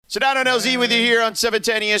Sedano and LZ with you here on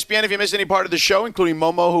 710 ESPN. If you missed any part of the show, including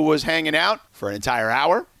Momo, who was hanging out for an entire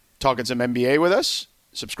hour, talking some NBA with us,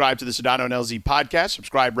 subscribe to the Sedano and LZ podcast.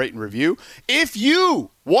 Subscribe, rate, and review. If you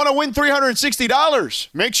want to win $360,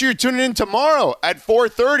 make sure you're tuning in tomorrow at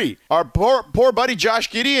 4:30. Our poor buddy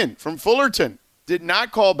Josh Gideon from Fullerton did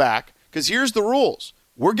not call back because here's the rules.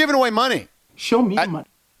 We're giving away money. Show me money.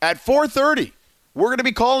 At 4:30, we're going to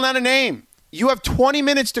be calling out a name. You have 20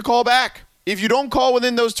 minutes to call back. If you don't call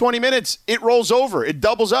within those 20 minutes, it rolls over. It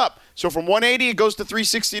doubles up. So from 180, it goes to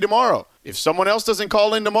 360 tomorrow. If someone else doesn't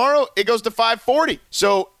call in tomorrow, it goes to 540.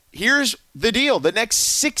 So here's the deal. The next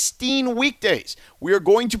 16 weekdays, we are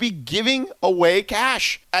going to be giving away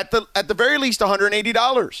cash. At the very least,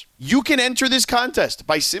 $180. You can enter this contest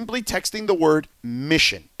by simply texting the word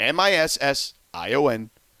MISSION, MISSION,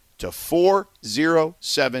 to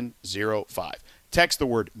 40705. Text the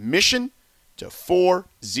word MISSION to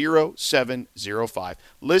 40705.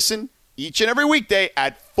 Listen each and every weekday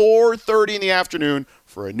at 4:30 in the afternoon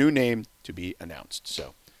for a new name to be announced.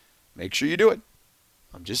 So make sure you do it.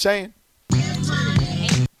 I'm just saying.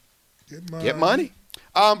 Get money.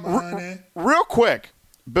 Real quick,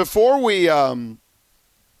 before we talk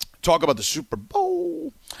about the Super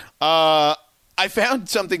Bowl, I found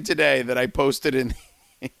something today that I posted in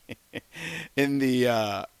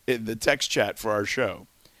the text chat for our show.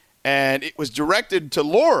 And it was directed to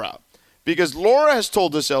Laura because Laura has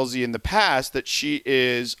told us, LZ, in the past that she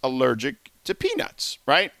is allergic to peanuts,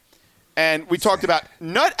 right? And we talked about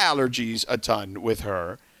nut allergies a ton with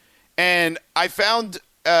her. And I found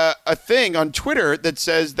a thing on Twitter that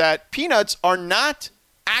says that peanuts are not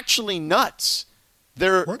actually nuts.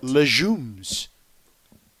 They're legumes.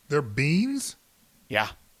 They're beans? Yeah.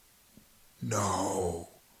 No.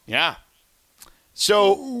 Yeah.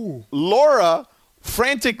 So Laura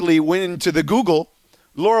frantically went into the Google.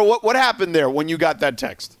 Laura, what happened there when you got that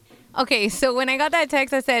text? Okay, so when I got that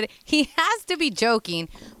text, I said, he has to be joking.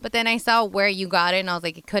 But then I saw where you got it, and I was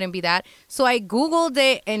like, it couldn't be that. So I Googled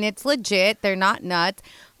it, and it's legit. They're not nuts.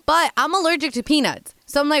 But I'm allergic to peanuts.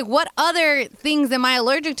 So I'm like, what other things am I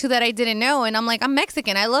allergic to that I didn't know? And I'm like, I'm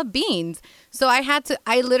Mexican. I love beans. So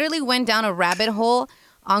I literally went down a rabbit hole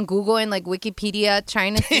on Google and like Wikipedia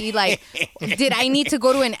trying to see like, did I need to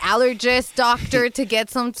go to an allergist doctor to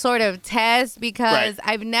get some sort of test? Because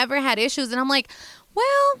I've never had issues. And I'm like,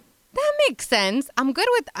 well, that makes sense. I'm good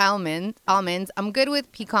with almonds. I'm good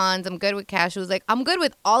with pecans. I'm good with cashews. Like, I'm good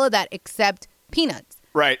with all of that except peanuts.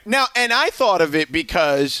 Right. Now, and I thought of it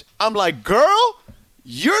because I'm like, girl,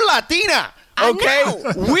 you're Latina. Okay,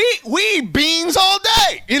 we eat beans all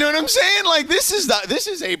day. You know what I'm saying? Like this is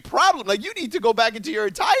a problem. Like you need to go back into your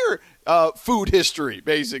entire food history,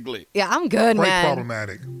 basically. Yeah, I'm good, Quite man.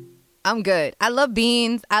 problematic. I'm good. I love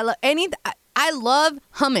beans. I love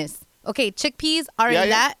hummus. Okay, chickpeas are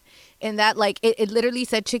in that like it literally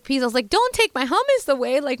said chickpeas. I was like, don't take my hummus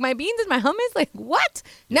away. Like my beans and my hummus. Like what?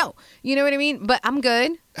 No, you know what I mean. But I'm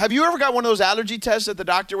good. Have you ever got one of those allergy tests at the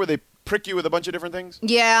doctor where they prick you with a bunch of different things?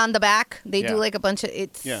 Yeah, on the back. They do like a bunch of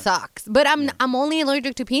sucks. But I'm only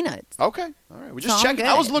allergic to peanuts. Okay. All right. We're just checking.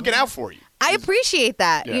 I was looking out for you. I appreciate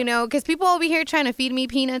that, you know, because people over here trying to feed me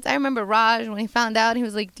peanuts. I remember Raj, when he found out, he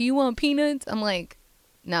was like, do you want peanuts? I'm like,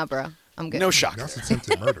 nah, bro. I'm good. No shock. That's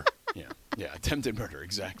attempted murder. Yeah, attempted murder,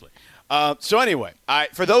 exactly. So anyway,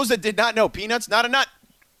 for those that did not know, peanuts, not a nut.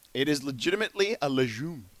 It is legitimately a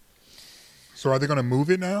legume. So are they going to move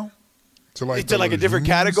it now? To like a different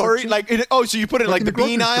category? Section? So you put it like the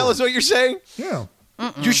bean aisle is what you're saying? Yeah.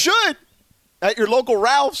 You should. At your local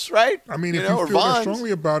Ralph's, right? I mean, if you feel that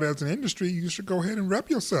strongly about it as an industry, you should go ahead and rep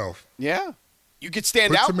yourself. Yeah. You could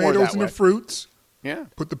stand out more that way. Put tomatoes in the fruits. Yeah.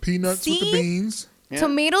 Put the peanuts with the beans. Yeah.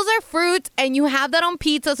 Tomatoes are fruits, and you have that on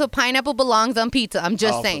pizza, so pineapple belongs on pizza. I'm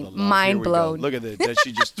just saying. Mind blown. Look at that.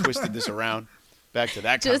 She just twisted this around. Back to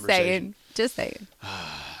that conversation. Just saying.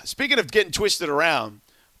 Speaking of getting twisted around,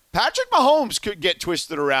 Patrick Mahomes could get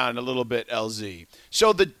twisted around a little bit, LZ.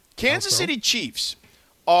 So the Kansas City Chiefs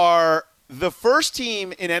are the first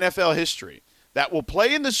team in NFL history that will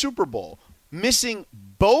play in the Super Bowl missing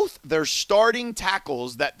both their starting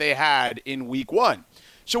tackles that they had in week one.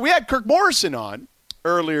 So we had Kirk Morrison on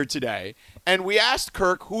earlier today, and we asked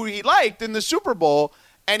Kirk who he liked in the Super Bowl,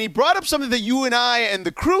 and he brought up something that you and I and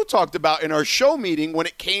the crew talked about in our show meeting when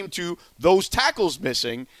it came to those tackles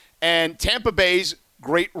missing and Tampa Bay's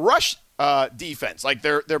great rush defense, like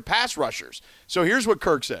their pass rushers. So here's what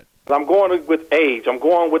Kirk said. I'm going with age. I'm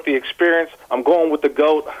going with the experience. I'm going with the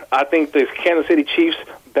GOAT. I think the Kansas City Chiefs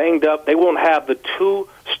banged up. They won't have the two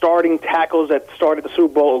starting tackles that started the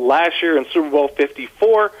Super Bowl last year in Super Bowl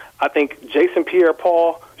 54. I think Jason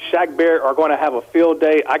Pierre-Paul Shaq Barrett are going to have a field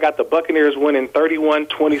day. I got the Buccaneers winning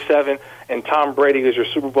 31-27, and Tom Brady is your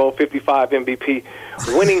Super Bowl 55 MVP,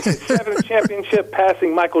 winning his 7th championship,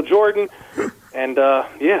 passing Michael Jordan. And,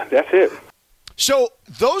 yeah, that's it. So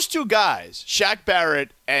those two guys, Shaq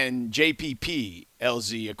Barrett and JPP,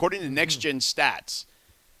 LZ, according to Next Gen Stats,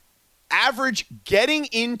 average getting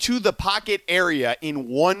into the pocket area in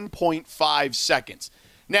 1.5 seconds.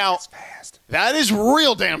 Now, That's fast. That is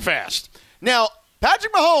real damn fast. Now,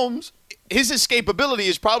 Patrick Mahomes, his escapability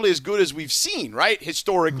is probably as good as we've seen, right?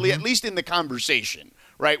 Historically, at least in the conversation,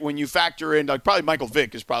 right? When you factor in, like, probably Michael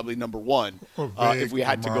Vick is probably number one if we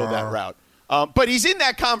had to go that route. But he's in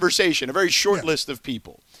that conversation, a very short list of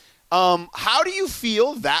people. How do you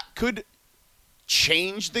feel that could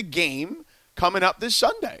change the game coming up this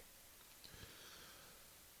Sunday?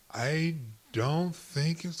 I don't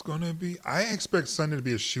think it's going to be. I expect Sunday to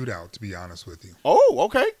be a shootout, to be honest with you. Oh,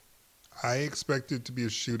 okay. I expect it to be a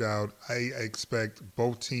shootout. I expect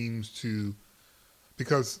both teams to,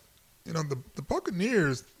 because, you know, the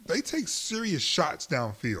Buccaneers, they take serious shots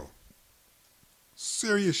downfield.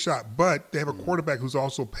 Serious shot. But they have a quarterback who's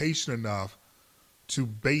also patient enough to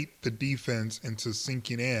bait the defense into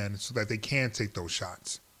sinking in so that they can take those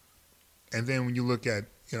shots. And then when you look at,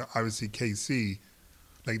 you know, obviously KC,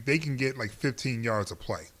 like, they can get like 15 yards of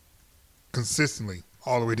play consistently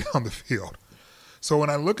all the way down the field. So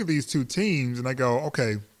when I look at these two teams and I go,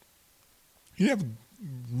 okay, you have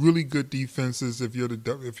really good defenses if you're the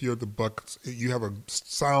Bucs. You have a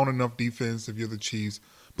sound enough defense if you're the Chiefs.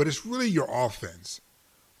 But it's really your offense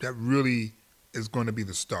that really is going to be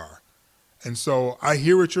the star. And so I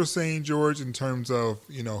hear what you're saying, George, in terms of,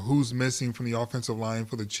 you know, who's missing from the offensive line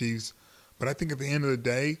for the Chiefs. But I think at the end of the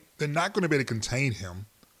day, they're not going to be able to contain him.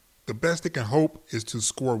 The best they can hope is to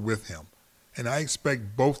score with him. And I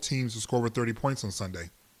expect both teams to score over 30 points on Sunday.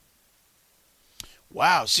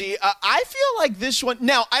 Wow. See, I feel like this one –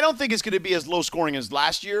 now, I don't think it's going to be as low scoring as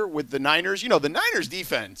last year with the Niners. You know, the Niners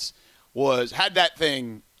defense had that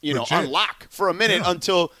thing, you know, on lock for a minute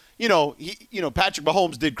until, you know, Patrick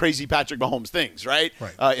Mahomes did crazy Patrick Mahomes things, right?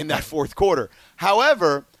 In that fourth quarter.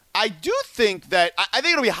 However, I do think that – I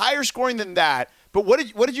think it'll be higher scoring than that. But what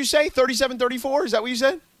did you say, 37-34? Is that what you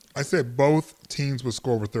said? I said both teams would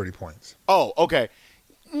score over 30 points. Oh, okay.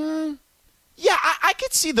 Yeah, I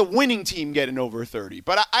could see the winning team getting over 30,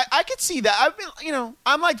 but I could see that. I've been, you know,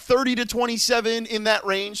 I'm like 30-27 in that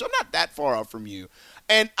range, so I'm not that far off from you.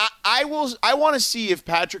 And I want to see if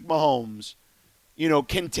Patrick Mahomes, you know,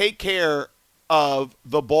 can take care of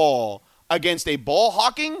the ball against a ball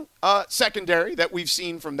hawking secondary that we've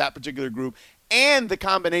seen from that particular group, and the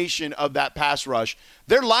combination of that pass rush.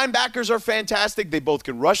 Their linebackers are fantastic. They both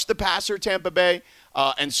can rush the passer, Tampa Bay,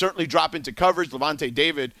 and certainly drop into coverage. Levante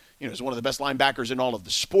David, you know, is one of the best linebackers in all of the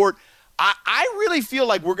sport. I really feel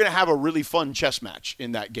like we're going to have a really fun chess match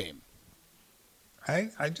in that game.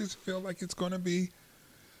 I just feel like it's going to be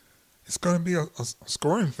a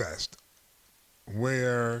scoring fest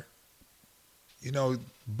where, you know,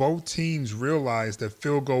 both teams realize that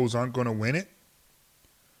field goals aren't going to win it.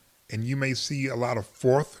 And you may see a lot of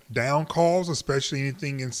fourth down calls, especially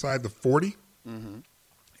anything inside the 40. Mm-hmm.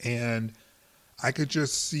 And I could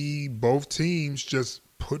just see both teams just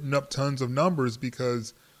putting up tons of numbers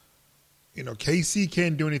because, you know, KC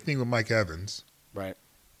can't do anything with Mike Evans. Right.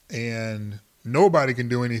 And nobody can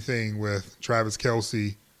do anything with Travis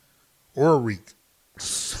Kelce or Reek.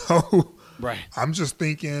 So right. I'm just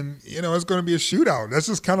thinking, you know, it's going to be a shootout. That's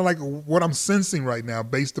just kind of like what I'm sensing right now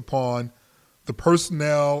based upon the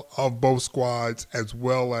personnel of both squads, as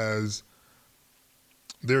well as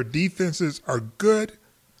their defenses are good,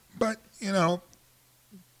 but, you know,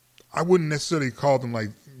 I wouldn't necessarily call them like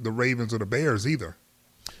the Ravens or the Bears either.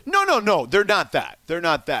 No, they're not that. They're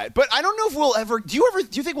not that. But I don't know if we'll ever. Do you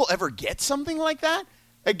think we'll ever get something like that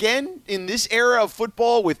again in this era of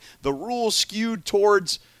football with the rules skewed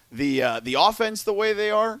towards the offense the way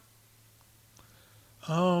they are?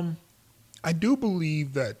 I do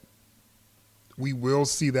believe that we will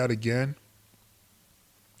see that again,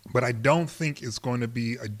 but I don't think it's going to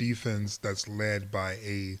be a defense that's led by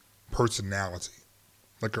a personality,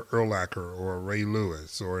 like a Urlacher or a Ray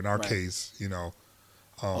Lewis, or in our case, you know,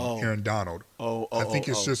 Aaron Donald. I think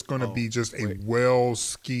it's just going to be just a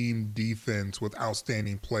well-schemed defense with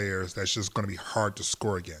outstanding players that's just going to be hard to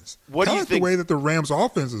score against. What do you think? The way that the Rams'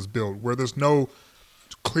 offense is built, where there's no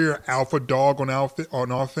clear alpha dog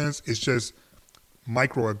on offense, it's just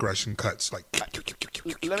microaggression cuts. Like,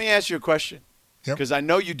 let me ask you a question, because Yep. I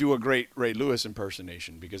know you do a great Ray Lewis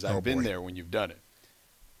impersonation because I've been there when you've done it.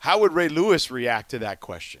 How would Ray Lewis react to that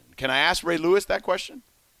question? Can I ask Ray Lewis that question?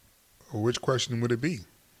 Which question would it be?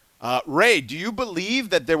 Ray, do you believe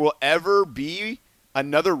that there will ever be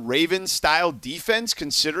another Ravens-style defense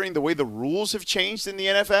considering the way the rules have changed in the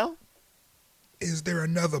NFL? Is there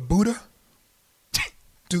another Buddha?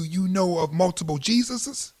 Do you know of multiple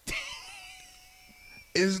Jesuses?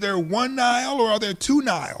 Is there one Nile or are there two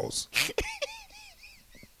Niles?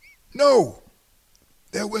 No.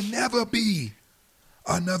 There will never be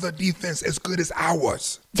another defense as good as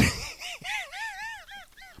ours.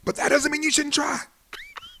 But that doesn't mean you shouldn't try.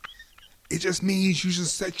 It just means you should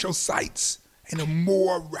set your sights in a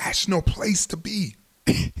more rational place to be.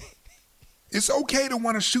 It's okay to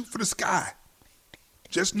want to shoot for the sky.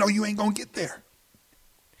 Just know you ain't going to get there.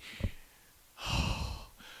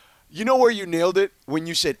 You know where you nailed it? When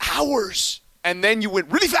you said ours, and then you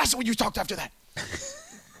went really fast when you talked after that.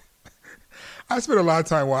 I spent a lot of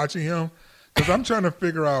time watching him because I'm trying to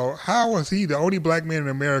figure out how was he the only black man in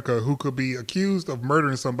America who could be accused of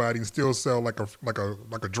murdering somebody and still sell like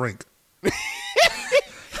a drink.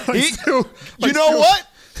 You know what?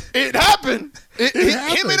 It happened. It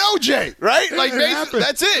happened. Him and OJ, right? Like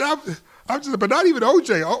that's it. But not even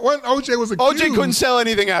OJ. When OJ was accused, OJ couldn't sell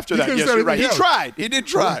anything after that. Yes, you're right. He tried. He did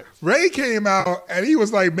try. Ray came out and he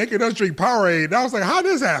was like making us drink Powerade. And I was like, how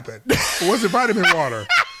did this happen? Was it vitamin water?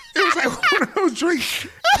 It was like one of those drinks.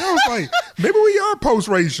 I was like, maybe we are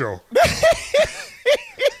post-racial.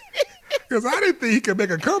 Because I didn't think he could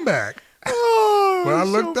make a comeback. Oh, but I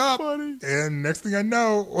looked so up, funny. And next thing I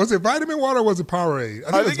know, was it vitamin water or was it Powerade?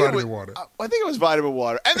 I think it was vitamin water. I think it was vitamin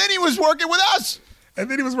water. And then he was working with us. And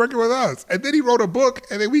then he wrote a book,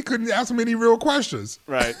 and then we couldn't ask him any real questions.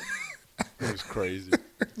 Right. It was crazy.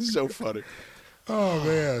 So funny. Oh,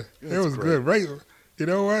 man. It was great. Good. Ray, you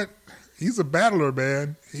know what? He's a battler,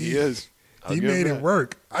 man. He is. He made it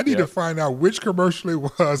work. I need to find out which commercial it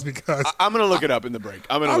was because I'm going to look it up in the break.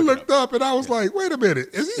 I looked up and I was like, wait a minute.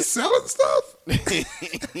 Is he selling stuff?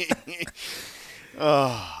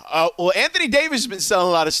 Well, Anthony Davis has been selling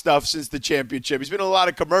a lot of stuff since the championship. He's been in a lot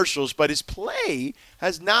of commercials, but his play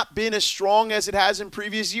has not been as strong as it has in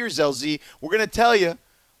previous years, LZ. We're going to tell you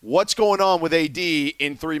what's going on with AD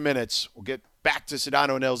in 3 minutes. We'll get back to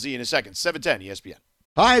Sedano and LZ in a second. 710 ESPN.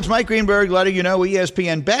 Hi, it's Mike Greenberg letting you know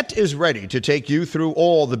ESPN Bet is ready to take you through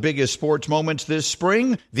all the biggest sports moments this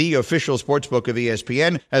spring. The official sportsbook of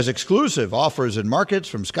ESPN has exclusive offers and markets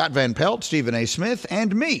from Scott Van Pelt, Stephen A. Smith,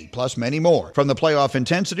 and me, plus many more. From the playoff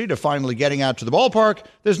intensity to finally getting out to the ballpark,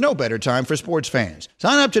 there's no better time for sports fans.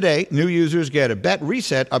 Sign up today. New users get a bet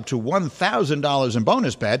reset up to $1,000 in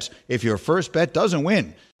bonus bets if your first bet doesn't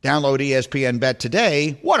win. Download ESPN Bet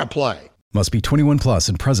today. What a play. Must be 21 plus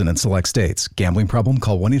and present in select states. Gambling problem?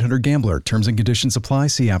 Call 1-800-GAMBLER. Terms and conditions apply.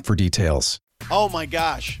 See app for details. Oh, my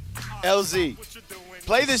gosh. LZ,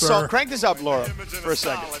 play this song. Crank this up, Laura, for a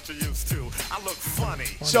second.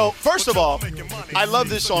 So, first of all, I love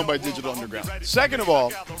this song by Digital Underground. Second of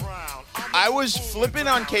all, I was flipping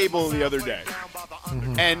on cable the other day,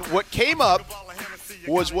 and what came up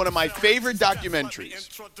was one of my favorite documentaries,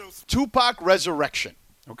 Tupac Resurrection,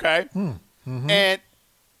 okay? And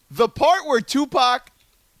the part where Tupac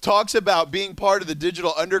talks about being part of the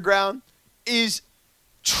Digital Underground is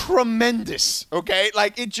tremendous, okay?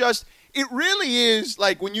 Like, it really is,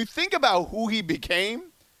 like, when you think about who he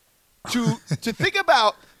became, to think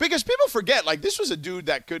about, because people forget, like, this was a dude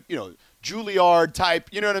that could, Juilliard type,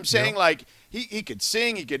 you know what I'm saying? Yep. Like, he could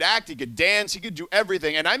sing, he could act, he could dance, he could do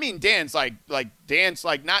everything. And I mean dance, like dance,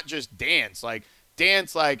 like not just dance, like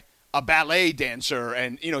dance like a ballet dancer.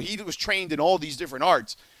 And, he was trained in all these different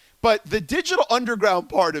arts. But the Digital Underground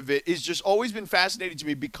part of it has just always been fascinating to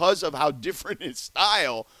me because of how different his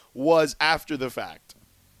style was after the fact.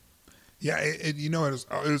 Yeah,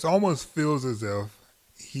 it almost feels as if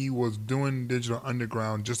he was doing Digital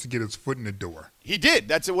Underground just to get his foot in the door. He did.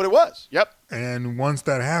 That's what it was. Yep. And once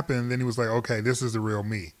that happened, then he was like, okay, this is the real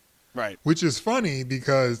me. Right. Which is funny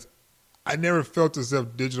because I never felt as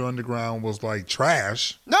if Digital Underground was like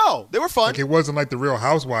trash. No, they were fun. Like it wasn't like the Real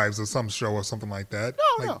Housewives or some show or something like that.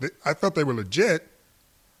 No. I felt they were legit.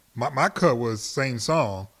 My cut was same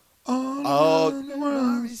song. Same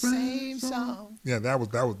song. Yeah,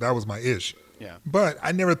 that was my ish. Yeah. But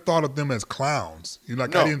I never thought of them as clowns. I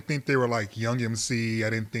didn't think they were like Young MC.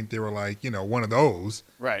 I didn't think they were like, one of those.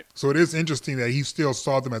 Right. So it is interesting that he still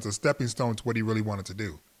saw them as a stepping stone to what he really wanted to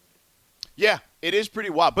do. Yeah, it is pretty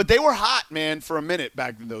wild. But they were hot, man, for a minute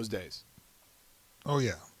back in those days. Oh,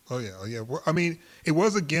 yeah. Well, I mean, it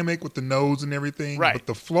was a gimmick with the nose and everything. Right. But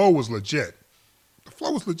the flow was legit.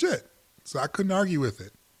 So I couldn't argue with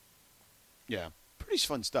it. Yeah. Pretty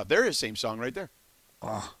fun stuff. There is same song right there.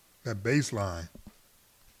 That bass line.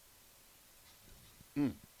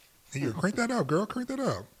 Hey, crank that up, girl. Crank that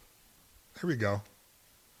up. There we go.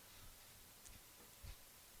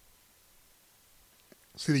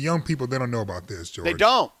 See, the young people, they don't know about this, George. They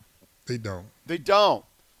don't. They don't. They don't.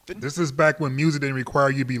 This is back when music didn't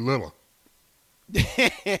require you to be little.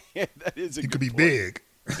 That is a You good could be point. big.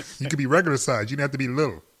 You could be regular size. You didn't have to be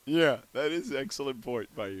little. Yeah, that is an excellent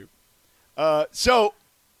point by you. So,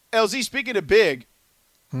 LZ, speaking of big,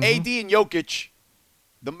 AD and Jokic,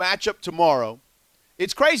 the matchup tomorrow.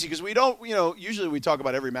 It's crazy because we don't, usually we talk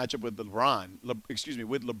about every matchup with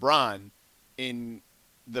with LeBron in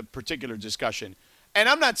the particular discussion. And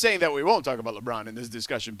I'm not saying that we won't talk about LeBron in this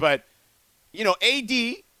discussion, but, AD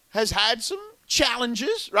has had some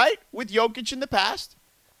challenges, right, with Jokic in the past.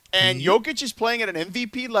 And Jokic is playing at an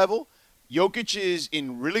MVP level. Jokic is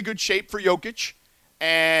in really good shape for Jokic.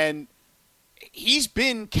 And he's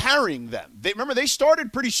been carrying them. Remember, they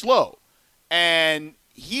started pretty slow. And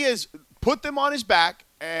he has put them on his back,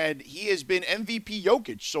 and he has been MVP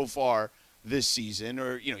Jokic so far this season.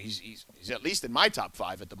 Or, he's at least in my top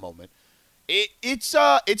 5 at the moment. It's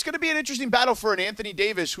going to be an interesting battle for an Anthony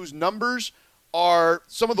Davis whose numbers are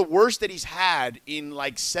some of the worst that he's had in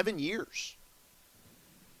like 7 years.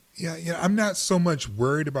 Yeah, I'm not so much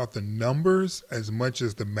worried about the numbers as much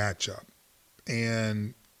as the matchup.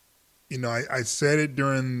 And, I said it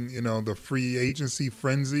during, the free agency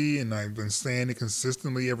frenzy, and I've been saying it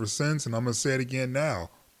consistently ever since, and I'm going to say it again now.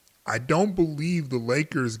 I don't believe the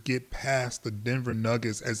Lakers get past the Denver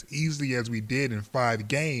Nuggets as easily as we did in 5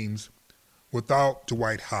 games without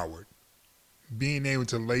Dwight Howard being able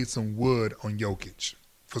to lay some wood on Jokic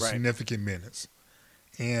for significant minutes.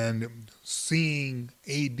 And seeing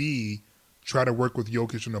AD try to work with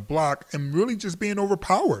Jokic on the block and really just being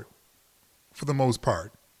overpowered for the most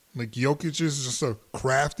part. Like, Jokic is just a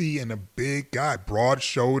crafty and a big guy, broad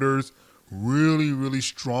shoulders, really, really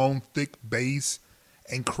strong, thick base,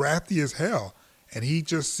 and crafty as hell. And he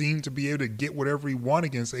just seemed to be able to get whatever he wanted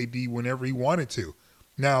against AD whenever he wanted to.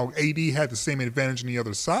 Now, AD had the same advantage on the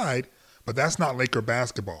other side, but that's not Laker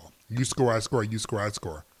basketball. You score, I score, you score, I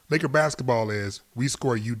score. Laker basketball is we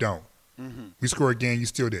score, you don't. Mm-hmm. We score again, you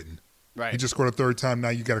still didn't. Right. You just scored a third time, now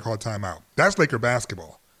you got to call a timeout. That's Laker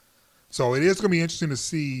basketball. So it is going to be interesting to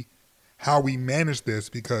see how we manage this,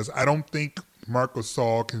 because I don't think Marc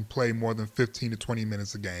Gasol can play more than 15 to 20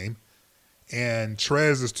 minutes a game, and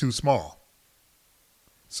Trez is too small.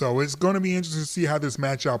 So it's going to be interesting to see how this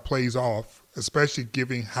matchup plays off, especially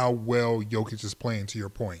given how well Jokic is playing, to your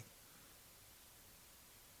point.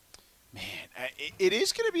 Man, it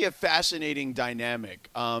is going to be a fascinating dynamic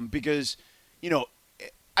because,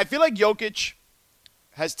 I feel like Jokic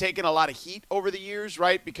has taken a lot of heat over the years,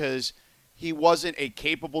 right? Because he wasn't a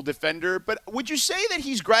capable defender. But would you say that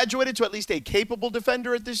he's graduated to at least a capable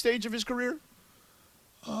defender at this stage of his career?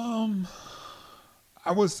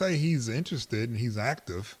 I would say he's interested and he's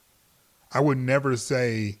active. I would never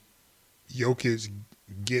say Jokic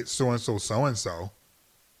gets so-and-so, so-and-so.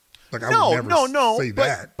 Like, I would never say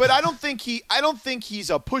that. But I don't think he's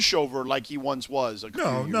a pushover like he once was.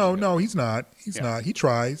 No, he's not. He's not. He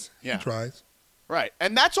tries. Yeah. He tries. Right.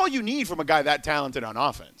 And that's all you need from a guy that talented on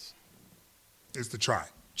offense. Is to try.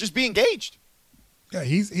 Just be engaged. Yeah,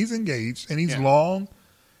 he's engaged, and he's long,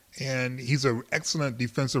 and he's an excellent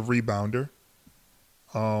defensive rebounder.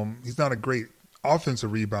 He's not a great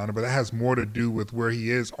offensive rebounder, but that has more to do with where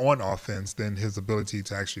he is on offense than his ability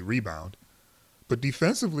to actually rebound. But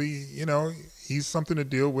defensively, he's something to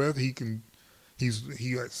deal with. He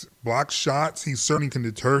blocks shots. He certainly can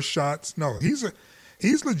deter shots. No, he's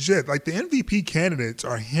legit. Like, the MVP candidates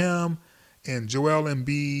are him and Joel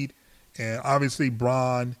Embiid and obviously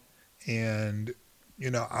Bron, and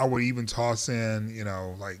I would even toss in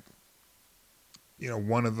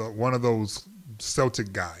one of those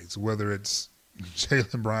Celtic guys, whether it's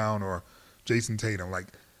Jaylen Brown or Jason Tatum. Like,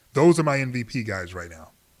 those are my MVP guys right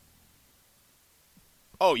now.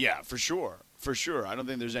 Oh, yeah, for sure. For sure. I don't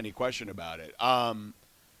think there's any question about it.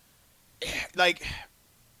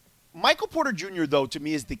 Michael Porter Jr., though, to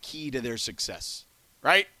me is the key to their success,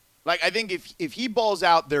 right? Like, I think if he balls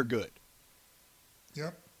out, they're good.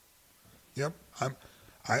 Yep.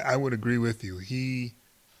 I would agree with you.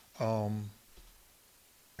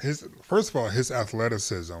 First of all, his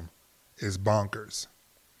athleticism is bonkers.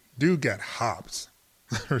 Dude got hops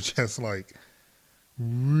that are just like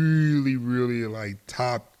really, really like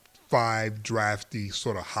top 5 drafty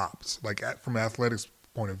sort of hops, like from an athletics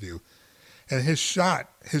point of view. And his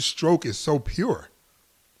stroke is so pure.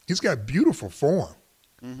 He's got beautiful form.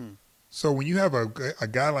 Mm-hmm. So when you have a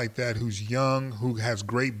guy like that who's young, who has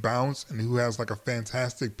great bounce, and who has like a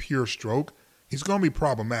fantastic pure stroke, he's going to be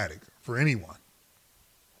problematic for anyone.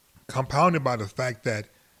 Compounded by the fact that,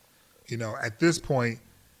 at this point,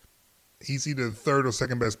 he's either the third or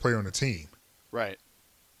second best player on the team. Right.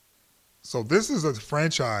 So this is a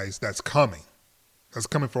franchise that's coming. That's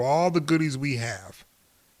coming for all the goodies we have.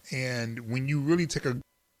 And when you really take a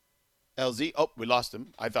LZ. Oh, we lost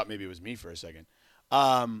him. I thought maybe it was me for a second.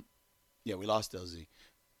 Yeah, we lost LZ.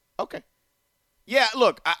 Okay. Yeah,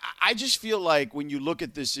 look, I just feel like when you look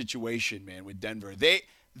at this situation, man, with Denver,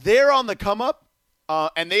 they're on the come up,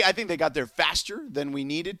 and I think they got there faster than we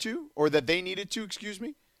needed to, or that they needed to, excuse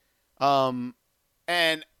me. And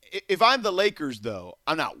if I'm the Lakers, though,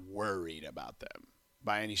 I'm not worried about them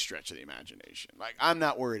by any stretch of the imagination. Like, I'm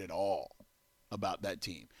not worried at all about that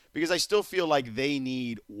team because I still feel like they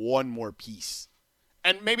need one more piece.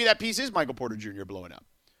 And maybe that piece is Michael Porter Jr. blowing up.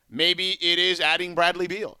 Maybe it is adding Bradley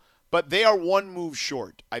Beal. But they are one move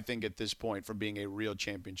short, I think, at this point from being a real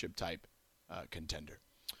championship-type contender.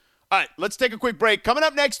 All right, let's take a quick break. Coming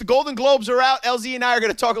up next, the Golden Globes are out. LZ and I are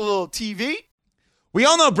going to talk a little TV. We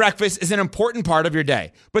all know breakfast is an important part of your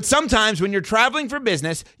day. But sometimes when you're traveling for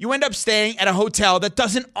business, you end up staying at a hotel that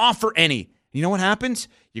doesn't offer any. You know what happens?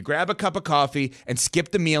 You grab a cup of coffee and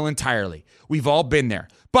skip the meal entirely. We've all been there.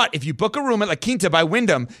 But if you book a room at La Quinta by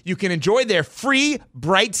Wyndham, you can enjoy their free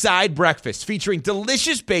Bright Side breakfast featuring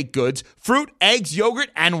delicious baked goods, fruit, eggs, yogurt,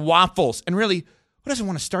 and waffles. And really, who doesn't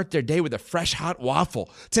want to start their day with a fresh, hot waffle?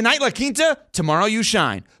 Tonight, La Quinta, tomorrow you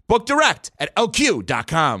shine. Book direct at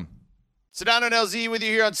lq.com. Sedano and LZ with you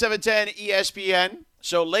here on 710 ESPN.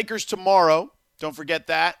 So Lakers tomorrow. Don't forget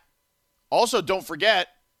that. Also, don't forget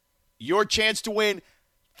your chance to win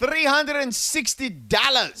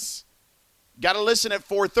 $360. Got to listen at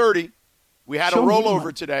 4:30. We had a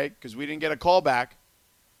rollover today because we didn't get a call back.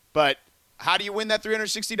 But how do you win that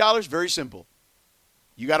 $360? Very simple.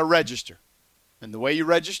 You got to register. And the way you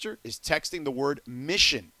register is texting the word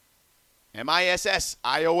MISSION,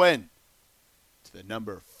 MISSION, to the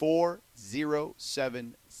number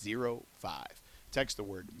 40705. Text the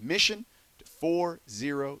word MISSION to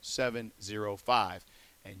 40705.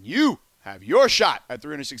 And you have your shot at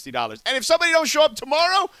 $360. And if somebody don't show up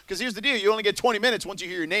tomorrow, because here's the deal, you only get 20 minutes once you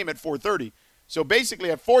hear your name at 4:30. So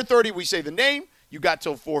basically at 4:30 we say the name, you got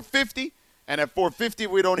till 4:50, and at 4:50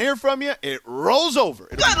 if we don't hear from you, it rolls over.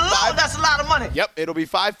 Good Lord, that's a lot of money. Yep, it'll be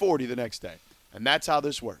 5:40 the next day. And that's how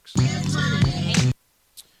this works.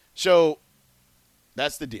 So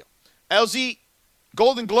that's the deal. LZ,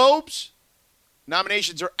 Golden Globes,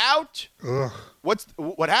 nominations are out. Ugh.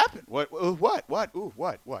 What happened? What? Ooh, what?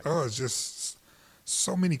 Oh, it's just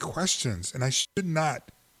so many questions, and I should not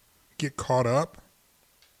get caught up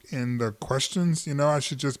in the questions. You know, I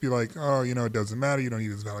should just be like, oh, you know, it doesn't matter. You don't need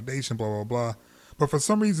this validation, blah, blah, blah. But for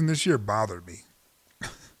some reason, this year bothered me.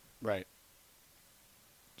 Right.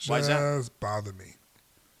 Why is that? Just bothered me.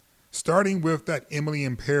 Starting with that Emily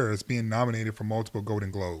in Paris being nominated for multiple Golden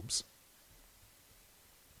Globes.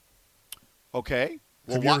 Okay.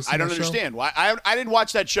 Well, I don't understand. Why? I didn't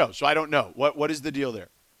watch that show, so I don't know. What is the deal there?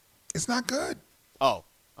 It's not good. Oh,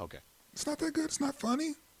 okay. It's not that good. It's not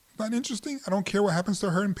funny. It's not interesting. I don't care what happens to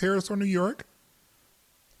her in Paris or New York.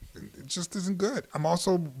 It just isn't good. I'm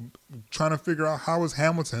also trying to figure out how is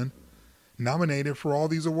Hamilton nominated for all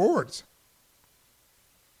these awards.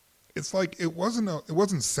 It's like it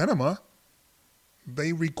wasn't cinema.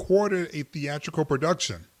 They recorded a theatrical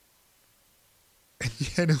production.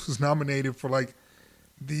 And yet it was nominated for like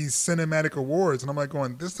these cinematic awards. And I'm like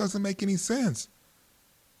going, this doesn't make any sense.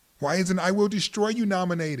 Why isn't I Will Destroy You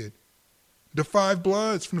nominated? The Five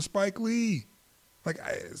Bloods from Spike Lee. Like,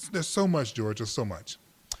 there's so much, George. There's so much.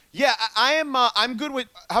 Yeah, I'm good with,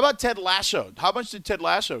 how about Ted Lasso? How much did Ted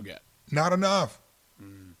Lasso get? Not enough.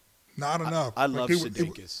 Not enough. I love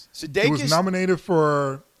Sudeikis. It was nominated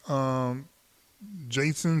for,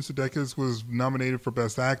 Jason Sudeikis was nominated for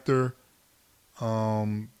Best Actor.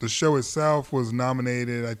 The show itself was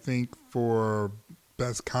nominated, I think, for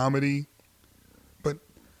Best Comedy. But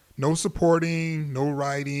no supporting, no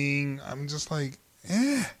writing. I'm just like,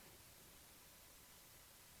 eh.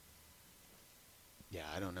 Yeah,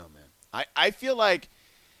 I don't know, man. I feel like,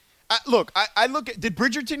 I look at, did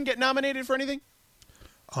Bridgerton get nominated for anything?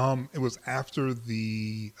 It was after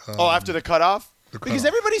the... after the cutoff? Because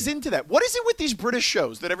everybody's into that. What is it with these British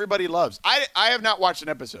shows that everybody loves? I have not watched an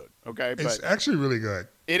episode, okay? But it's actually really good.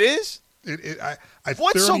 It is? I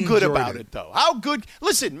What's so good about it, though? How good...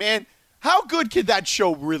 Listen, man, how good could that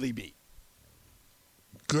show really be?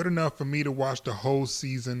 Good enough for me to watch the whole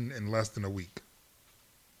season in less than a week.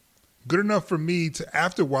 Good enough for me to,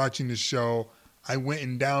 after watching the show, I went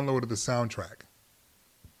and downloaded the soundtrack.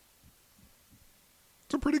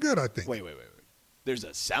 So pretty good, I think. Wait. There's a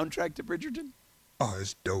soundtrack to Bridgerton? Oh,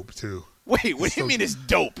 it's dope, too. Wait, what do you mean it's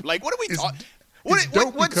dope? Like, what are we talking? What's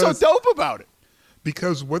dope so dope about it?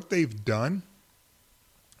 Because what they've done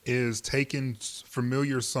is taking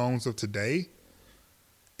familiar songs of today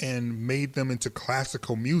and made them into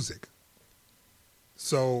classical music.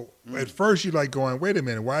 So at first you're like going, wait a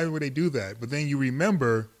minute, why would they do that? But then you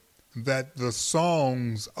remember that the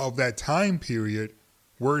songs of that time period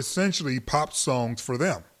were essentially pop songs for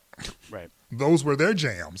them. Right. Those were their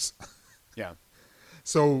jams. Yeah.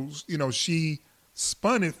 So, she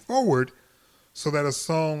spun it forward so that a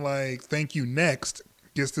song like Thank You Next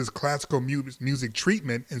gets this classical music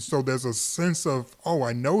treatment. And so there's a sense of, oh,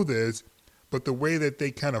 I know this. But the way that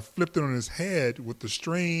they kind of flipped it on his head with the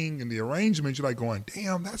string and the arrangement, you're like going,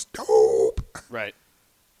 damn, that's dope. Right.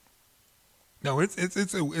 No,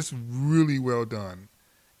 it's really well done.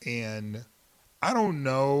 And I don't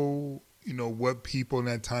know, what people in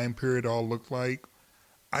that time period all looked like.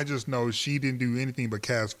 I just know she didn't do anything but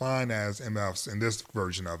cast fine ass MFs in this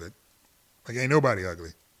version of it. Like, ain't nobody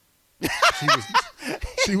ugly.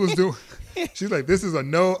 She's like, this is a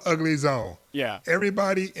no ugly zone. Yeah.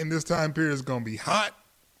 Everybody in this time period is going to be hot.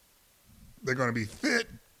 They're going to be fit.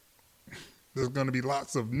 There's going to be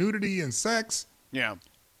lots of nudity and sex. Yeah.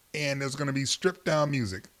 And there's going to be stripped down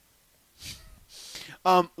music.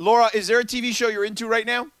 Laura, is there a TV show you're into right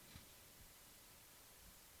now?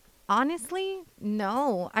 Honestly,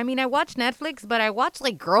 no. I mean, I watch Netflix, but I watch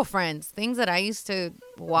like Girlfriends, things that I used to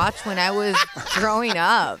watch when I was growing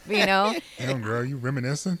up, Damn, girl, you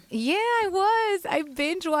reminiscing? Yeah, I was. I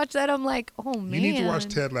binge watched that. I'm like, oh, man. You need to watch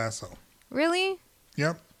Ted Lasso. Really?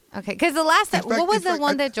 Yep. Okay, because what was the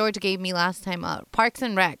one that George gave me last time out? Parks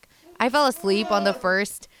and Rec. I fell asleep on the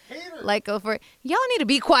first, y'all need to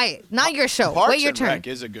be quiet. Not your show. Parks Wait your and turn. Rec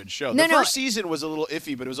is a good show. The first season was a little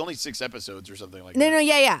iffy, but it was only 6 episodes or something like that. No,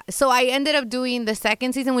 yeah. So I ended up doing the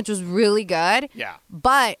second season, which was really good. Yeah.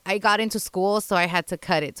 But I got into school, so I had to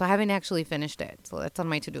cut it. So I haven't actually finished it. So that's on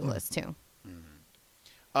my to-do list, too.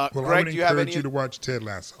 Well, Greg, I would do you have encourage you to watch Ted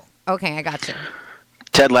Lasso. Okay, I got you.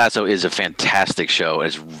 Ted Lasso is a fantastic show.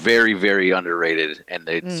 It's very, very underrated, and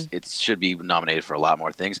it should be nominated for a lot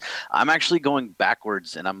more things. I'm actually going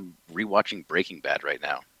backwards, and I'm rewatching Breaking Bad right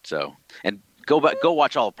now. So, and go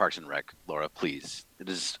watch all of Parks and Rec, Laura, please. It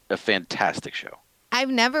is a fantastic show. I've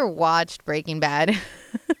never watched Breaking Bad.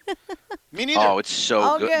 Me neither. Oh, it's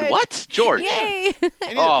so good. What, George? Yay!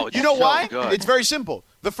 Oh, it's you know so why? good. It's very simple.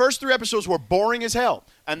 The first 3 episodes were boring as hell,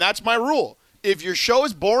 and that's my rule. If your show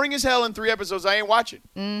is boring as hell in 3 episodes, I ain't watching.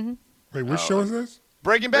 Mm-hmm. Wait, which show is this?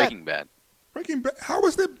 Breaking Bad. Breaking Bad. How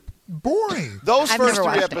is it boring? Those I've first never 3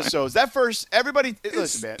 watched it. episodes.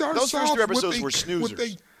 Listen, man. Those first 3 episodes were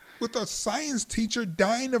snoozers. With a science teacher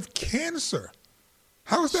dying of cancer.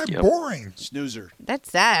 How is that boring? Snoozer.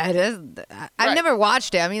 That's sad. I've never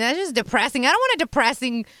watched it. I mean, that's just depressing. I don't want a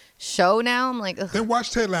depressing show now. I'm like, ugh. Then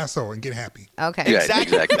watch Ted Lasso and get happy. Okay. Yeah,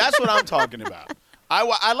 Exactly. That's what I'm talking about.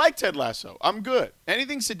 I like Ted Lasso. I'm good.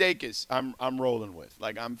 Anything Sudeikis, I'm rolling with.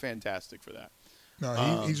 Like, I'm fantastic for that.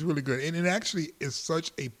 No, he's really good. And it actually is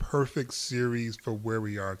such a perfect series for where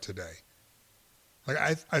we are today. Like,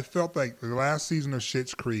 I felt like the last season of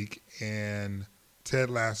Schitt's Creek and Ted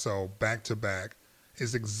Lasso back to back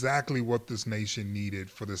is exactly what this nation needed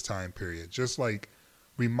for this time period. Just like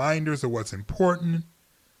reminders of what's important,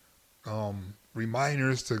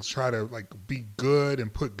 reminders to try to like be good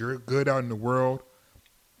and put good out in the world.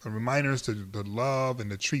 Reminders to love and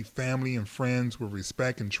to treat family and friends with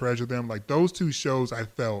respect and treasure them. Like those 2 shows, I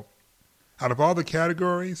felt, out of all the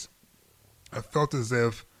categories, I felt as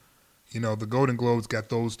if, the Golden Globes got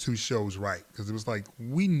those 2 shows right. Because it was like,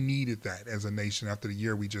 we needed that as a nation after the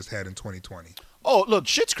year we just had in 2020. Oh, look,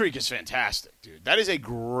 Schitt's Creek is fantastic, dude. That is a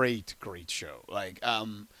great, great show. Like,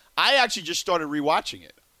 I actually just started rewatching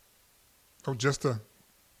it. Oh, just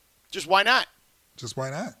why not? Just why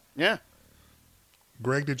not? Yeah.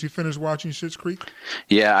 Greg, did you finish watching Schitt's Creek?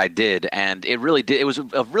 Yeah, I did, and it really did. It was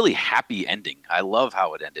a really happy ending. I love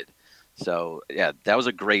how it ended. So, yeah, that was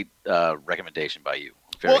a great recommendation by you.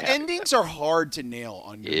 Very happy. Endings are hard to nail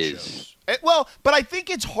on good shows. But I think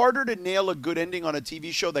it's harder to nail a good ending on a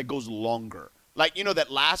TV show that goes longer. Like, that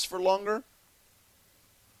lasts for longer.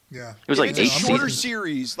 Yeah. It was like 8 shorter seasons.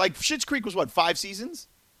 series. Like, Schitt's Creek was, 5 seasons?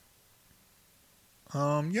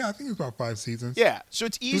 Yeah, I think it was about 5 seasons. Yeah, so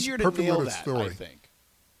it's easier to nail that, I think.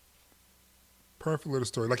 Perfect little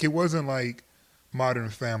story. Like, it wasn't like Modern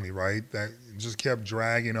Family, right? That just kept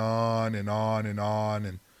dragging on and on and on,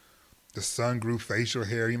 and the son grew facial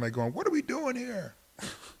hair. You're like going, what are we doing here?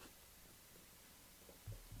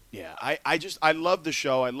 Yeah, I love the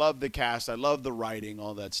show. I love the cast. I love the writing,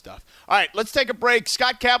 all that stuff. All right, let's take a break.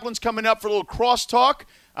 Scott Kaplan's coming up for a little crosstalk.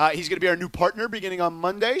 He's going to be our new partner beginning on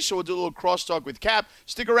Monday, so we'll do a little crosstalk with Cap.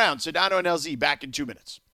 Stick around. Sedano and LZ back in 2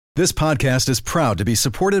 minutes. This podcast is proud to be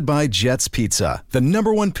supported by Jets Pizza, the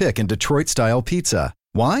 #1 pick in Detroit-style pizza.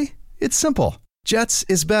 Why? It's simple. Jets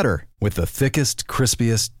is better. With the thickest,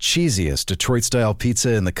 crispiest, cheesiest Detroit-style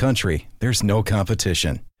pizza in the country, there's no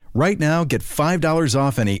competition. Right now, get $5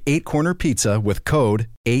 off any 8-corner pizza with code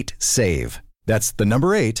 8SAVE. That's the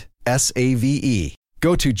number 8, SAVE.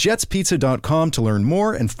 Go to jetspizza.com to learn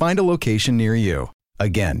more and find a location near you.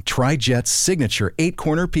 Again, try Jet's signature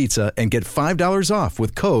 8-corner pizza and get $5 off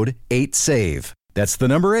with code 8SAVE. That's the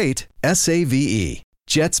number 8, SAVE.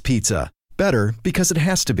 Jet's Pizza. Better because it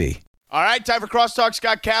has to be. All right, time for Crosstalk.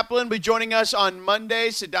 Scott Kaplan will be joining us on Monday.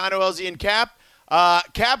 Sedano, LZ, and Cap.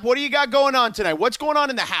 Cap, what do you got going on tonight? What's going on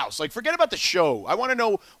in the house? Like, forget about the show. I want to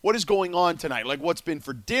know what is going on tonight. Like, what's been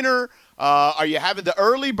for dinner? Are you having the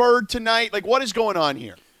early bird tonight? Like, what is going on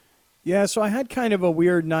here? Yeah, so I had kind of a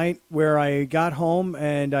weird night where I got home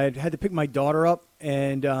and I had to pick my daughter up,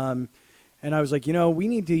 and I was like, we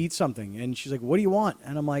need to eat something. And she's like, what do you want?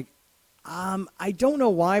 And I'm like, I don't know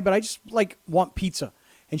why, but I just want pizza.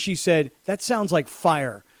 And she said, that sounds like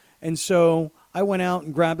fire. And so I went out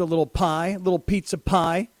and grabbed a little pizza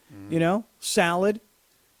pie, salad.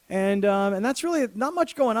 And that's really not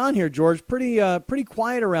much going on here, George. Pretty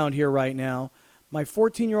quiet around here right now. My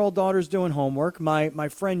 14-year-old daughter's doing homework. My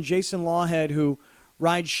friend Jason Lawhead, who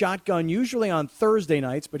rides shotgun usually on Thursday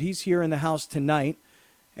nights, but he's here in the house tonight.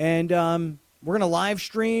 And we're going to live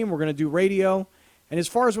stream. We're going to do radio. And as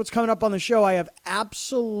far as what's coming up on the show, I have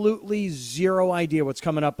absolutely zero idea what's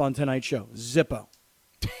coming up on tonight's show. Zippo.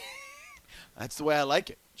 That's the way I like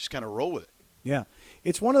it. Just kind of roll with it. Yeah.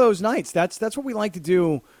 It's one of those nights. That's what we like to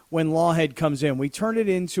do when Lawhead comes in. We turn it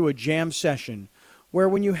into a jam session where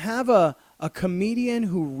when you have a comedian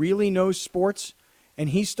who really knows sports and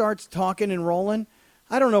he starts talking and rolling,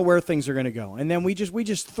 I don't know where things are going to go. And then we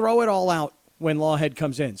just throw it all out when Lawhead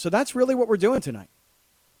comes in. So that's really what we're doing tonight.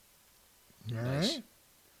 All right.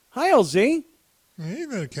 Hi, LZ. Hey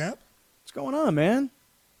there, Cap. What's going on, man?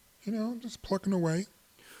 Just plucking away.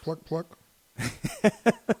 Pluck.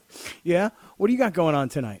 Yeah? What do you got going on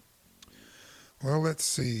tonight? Well, let's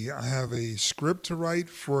see. I have a script to write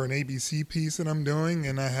for an ABC piece that I'm doing,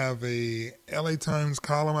 and I have a LA Times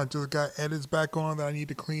column I just got edits back on that I need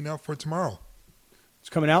to clean up for tomorrow. It's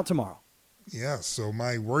coming out tomorrow. Yeah, so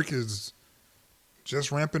my work is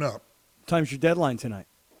just ramping up. What time's your deadline tonight?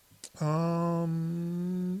 I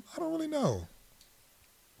don't really know.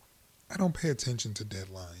 I don't pay attention to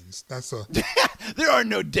deadlines. There are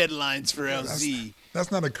no deadlines for LZ.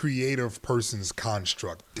 That's not a creative person's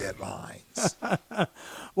construct, deadlines.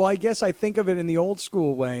 Well, I guess I think of it in the old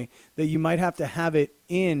school way that you might have to have it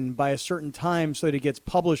in by a certain time so that it gets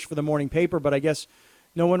published for the morning paper, but I guess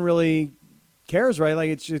no one really cares, right? Like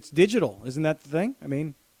it's digital. Isn't that the thing? I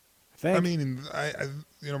mean, I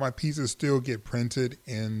my pieces still get printed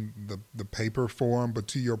in the paper form, but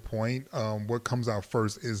to your point, what comes out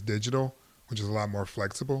first is digital, which is a lot more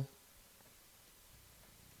flexible.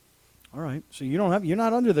 All right. So you're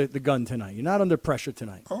not under the gun tonight. You're not under pressure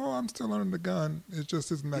tonight. Oh, I'm still under the gun. It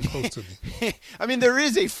just isn't that close to me. I mean, there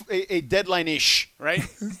is a deadline-ish, right?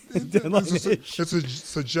 Deadline-ish. It's a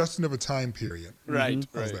suggestion of a time period. Right.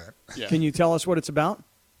 How's Right. that? Yeah. Can you tell us what it's about?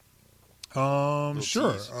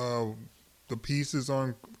 Sure. tease. The piece is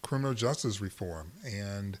on criminal justice reform,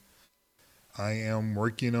 and I am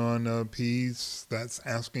working on a piece that's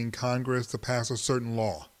asking Congress to pass a certain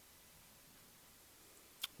law.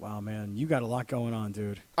 Wow, man, you got a lot going on,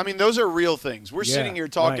 dude. I mean, those are real things. We're Yeah, sitting here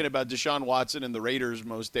talking right. about Deshaun Watson and the Raiders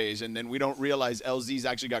most days, and then we don't realize LZ's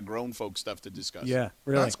actually got grown folk stuff to discuss. Yeah,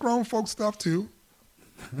 really. That's grown folk stuff, too.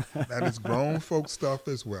 That is grown folk stuff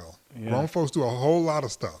as well. Yeah. Grown folks do a whole lot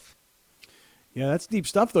of stuff. Yeah, that's deep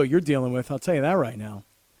stuff, though, you're dealing with. I'll tell you that right now.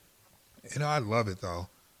 I love it, though.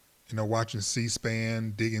 Watching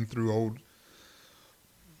C-SPAN, digging through old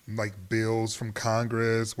bills from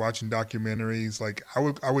Congress, watching documentaries.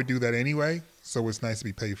 I would do that anyway, so it's nice to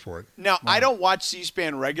be paid for it. Now, I don't watch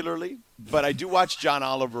C-SPAN regularly, but I do watch John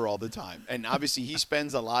Oliver all the time. And obviously he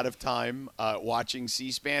spends a lot of time watching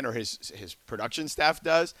C-SPAN, or his production staff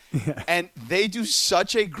does. Yeah. And they do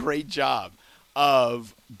such a great job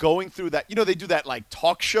of going through that. They do that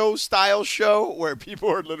talk show style show where people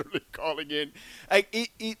are literally calling in.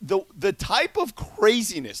 The type of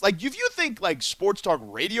craziness. If you think sports talk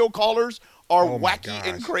radio callers are wacky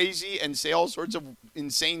and crazy and say all sorts of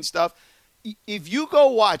insane stuff, if you go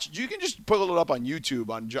watch, you can just pull it up on YouTube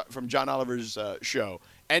from John Oliver's show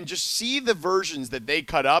and just see the versions that they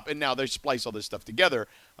cut up, and now they splice all this stuff together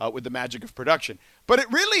with the magic of production. But it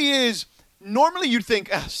really is. Normally you'd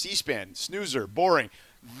think, C-SPAN, snoozer, boring.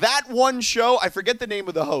 That one show, I forget the name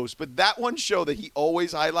of the host, but that one show that he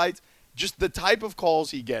always highlights, Just the type of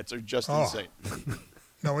calls he gets are just insane.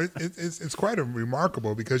 No, it's quite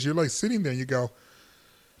remarkable because you're like sitting there and you go,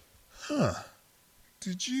 huh,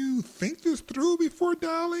 did you think this through before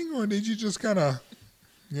dialing, or did you just kind of,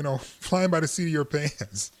 flying by the seat of your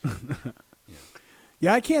pants?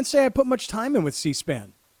 Yeah, I can't say I put much time in with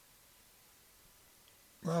C-SPAN.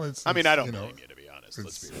 Well, I don't blame you, to be honest.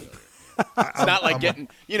 Let's be real. It's not like getting,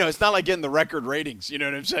 it's not like getting the record ratings. You know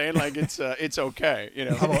what I'm saying? Like it's okay.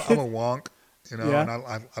 I'm a wonk, Yeah. and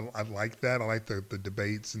I like that. I like the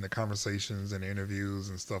debates and the conversations and interviews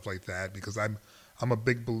and stuff like that because I'm a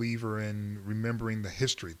big believer in remembering the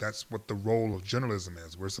history. That's what the role of journalism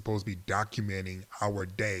is. We're supposed to be documenting our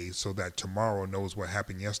day so that tomorrow knows what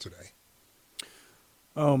happened yesterday.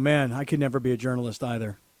 Oh, man, I could never be a journalist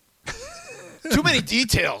either. Too many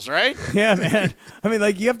details, right? Yeah, man. I mean,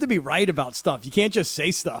 like, you have to be right about stuff. You can't just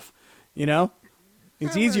say stuff, It's Yeah,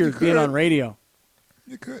 easier man, being on radio.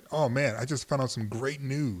 You could. Oh, man, I just found out some great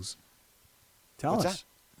news. Tell What's us.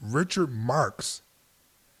 that? Richard Marx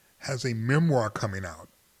has a memoir coming out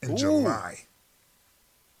in July.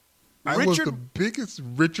 I was the biggest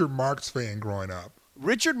Richard Marx fan growing up.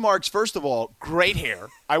 Richard Marx, first of all, great hair.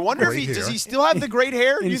 I wonder Great does hair. he still have the great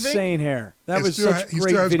hair, do you think? Insane hair. That was such He great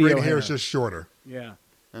still has video great hair. It's just shorter. Yeah.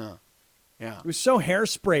 Yeah. It was so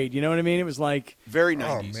hairsprayed, you know what I mean? It was like, Very Oh,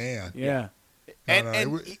 90s. man. yeah. And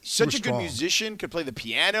he such was a good strong. musician, could play the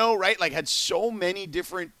piano, right? Like had so many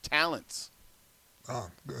different talents.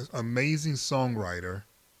 Amazing songwriter.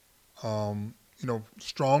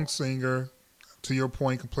 Strong singer. To your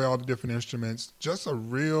point, can play all the different instruments. Just a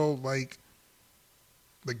real like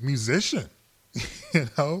musician,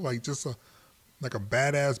 like just a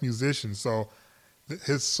badass musician. So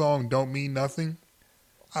his song "Don't Mean Nothing,"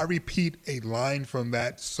 I repeat a line from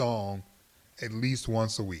that song at least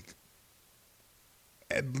once a week.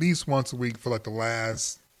 At least once a week for like the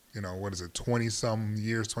last, 20-some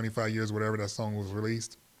years, 25 years, whatever that song was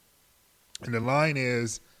released. And the line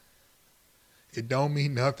is, "It don't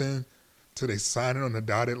mean nothing till they sign it on the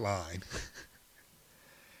dotted line."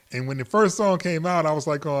 And when the first song came out, I was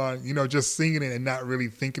like, just singing it and not really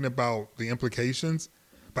thinking about the implications.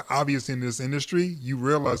 But obviously in this industry, you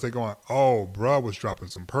realize they're going, oh, bruh was dropping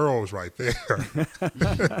some pearls right there.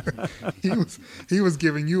 he was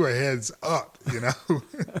giving you a heads up,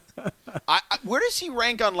 Where does he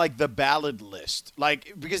rank on like the ballad list?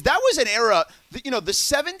 Like, because that was an era, the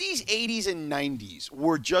 70s, 80s, and 90s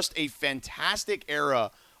were just a fantastic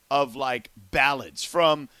era of like ballads,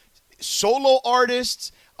 from solo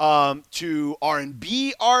artists to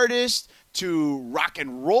R&B artists to rock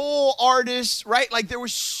and roll artists, right? Like there were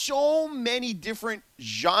so many different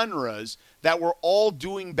genres that were all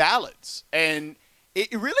doing ballads. And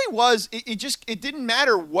it really was, it didn't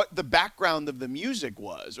matter what the background of the music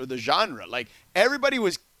was or the genre. Like everybody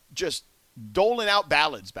was just doling out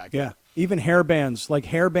ballads back then. Yeah. Even hair bands. Like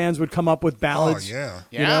hair bands would come up with ballads. Oh, yeah.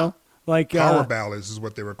 You know? Like Power ballads is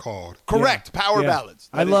what they were called. Correct. Yeah. Power Yeah. ballads.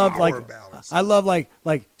 I love ballads. I love like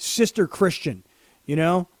Sister Christian,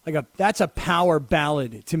 that's a power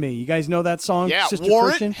ballad to me. You guys know that song? Yeah, Sister Warrant,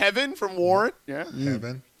 Christian? Heaven from Warrant. Yeah.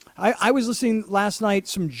 Heaven. I was listening last night,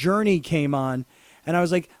 some Journey came on, and I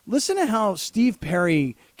was like, listen to how Steve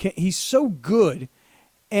Perry, he's so good,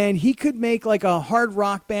 and he could make like a hard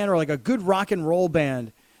rock band or like a good rock and roll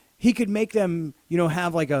band. He could make them,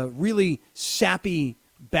 have like a really sappy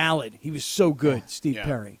ballad. He was so good, Steve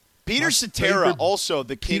Perry. Peter Cetera, favorite- also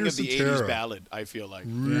the king Peter of the Cetera. 80s ballad, I feel like.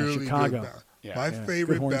 Really Chicago. good ballad. Yeah. My Yeah,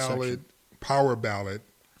 favorite good horn ballad, section. power ballad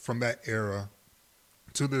from that era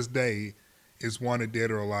to this day is Wanted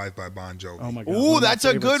Dead or Alive by Bon Jovi. Oh my God. Ooh, that's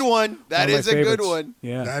a good one. That is a good one.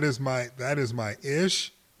 Yeah. That is my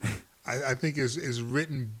ish. I think is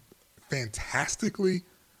written fantastically.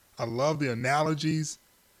 I love the analogies.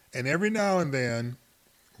 And every now and then,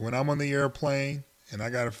 when I'm on the airplane and I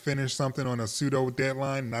got to finish something on a pseudo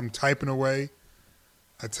deadline and I'm typing away,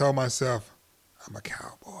 I tell myself, I'm a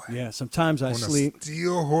cowboy. Yeah, sometimes I On sleep. a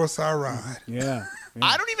steel horse I ride. Yeah.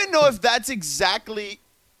 I don't even know if that's exactly.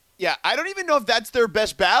 Yeah, I don't even know if that's their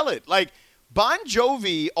best ballad. Like Bon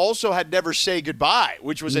Jovi also had "Never Say Goodbye,"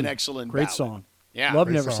 which was an excellent, Great ballad. song. Yeah, Love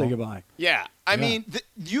Great Never Say song. Goodbye. Yeah, I mean,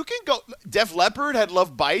 you can go. Def Leppard had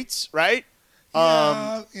 "Love Bites," right?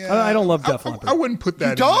 Yeah. I don't love Def Leppard. I wouldn't put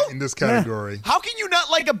that don't? in this category. How can you not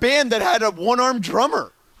like a band that had a one-armed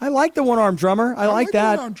drummer? I like the one-armed drummer. I like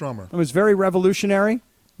that. the one-armed drummer. It was very revolutionary.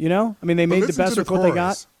 I mean, they But made the listen best to with what they got.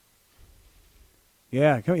 chorus.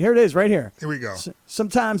 Yeah, here it is, right here. Here we go.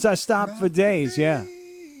 Sometimes I stop for days. Yeah,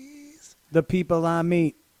 the people I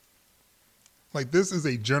meet. Like, this is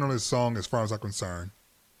a journalist song as far as I'm concerned.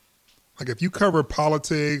 Like if you cover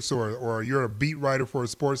politics or you're a beat writer for a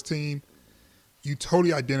sports team, you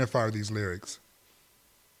totally identify with these lyrics.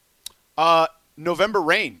 November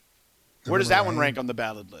Rain. Where does that November one Rain. rank on the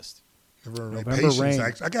ballad list? November Rain.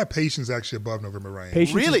 Patience. I got Patience actually above November Rain. Patience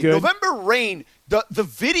is Really? good. November Rain, the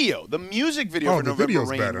video, the music video for the November video's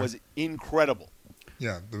Rain better. was incredible.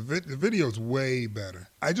 Yeah, the video's way better.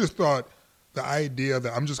 I just thought the idea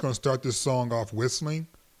that I'm just going to start this song off whistling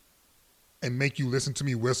and make you listen to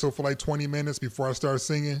me whistle for like 20 minutes before I start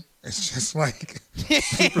singing, it's just like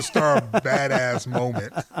superstar badass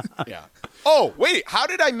moment. Yeah. Oh, wait, how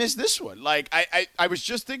did I miss this one? Like, I was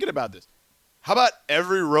just thinking about this. How about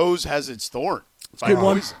Every Rose Has Its Thorn? It's a good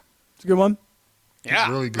one. It's a good one. Yeah.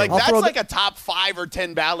 Really good Like, one. that's I'll throw like a top 5 or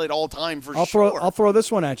 10 ballad all time for I'll sure. throw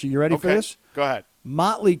this one at you. You ready for Okay. this? Go ahead.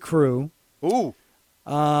 Motley Crue. Ooh.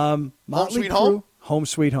 Motley Sweet Crue. Home? Home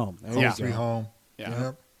Sweet Home. There you Yeah. go. Sweet Home. Yeah.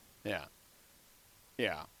 Yep. Yeah.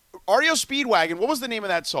 Yeah. REO Speedwagon, what was the name of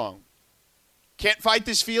that song? Can't Fight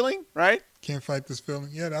This Feeling, right? Can't Fight This Feeling.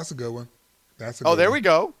 Yeah, that's a good one. Oh, there we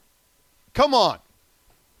go. Come on.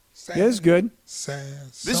 Yeah, it's good.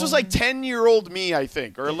 This was like 10-year-old me, I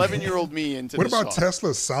think, or 11-year-old me into What this about song.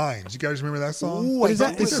 Tesla's Signs? You guys remember that song? Ooh, What is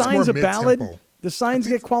that? think The that's Signs more a ballad? mid-tempo. The Signs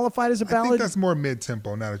get qualified as a I think ballad? that's more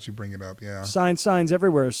mid-tempo now that you bring it up. Yeah. Signs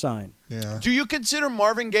everywhere is sign. Yeah. Do you consider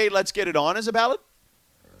Marvin Gaye Let's Get It On as a ballad?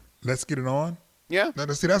 Let's Get It On. Yeah. Now,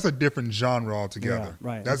 see, that's a different genre altogether. Yeah,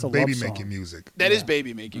 right. That's That's a love baby song. making music. That is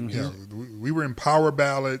baby making Yeah, music. we were in power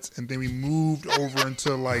ballads, and then we moved over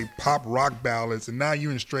into like pop rock ballads, and now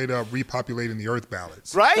you're in straight up repopulating the earth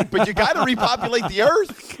ballads. Right? But you got to repopulate the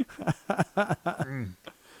earth.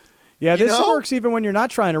 Yeah, this know? works even when you're not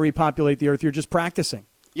trying to repopulate the earth. You're just practicing.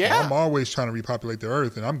 Yeah. I'm always trying to repopulate the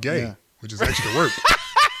earth, and I'm gay, Yeah. which is extra work.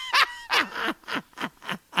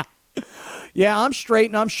 Yeah, I'm straight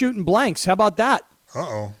and I'm shooting blanks. How about that?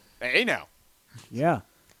 Uh-oh. Hey, now. Yeah.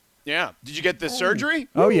 Yeah. Did you get the surgery?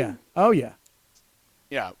 Oh, yeah. Oh, yeah.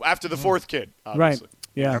 Yeah. After the fourth kid, Right. obviously.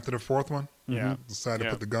 Yeah. After the fourth one, Yeah. decided Yeah.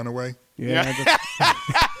 to put the gun away. Yeah.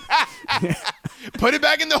 Put it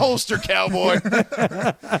back in the holster, cowboy.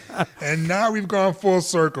 And now we've gone full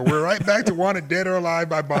circle. We're right back to Wanted Dead or Alive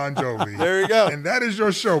by Bon Jovi. There you go. And that is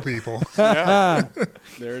your show, people. Yeah.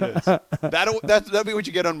 There it is. That'll be what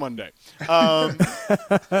you get on Monday.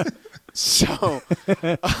 So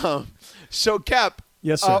Cap.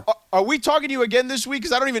 Yes, sir. Are we talking to you again this week?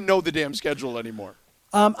 Because I don't even know the damn schedule anymore.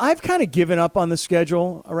 I've kind of given up on the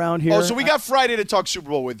schedule around here. Oh, so we got Friday to talk Super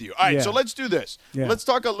Bowl with you. All right, Yeah. so let's do this. Yeah. Let's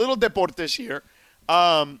talk a little deportes here.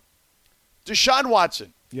 Deshaun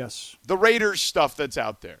Watson, Yes. the Raiders stuff that's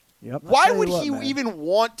out there. Yep. I'll Why tell you would what, he man. even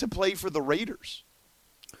want to play for the Raiders?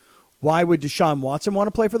 Why would Deshaun Watson want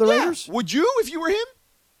to play for the Raiders? Would you if you were him?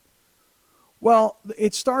 Well,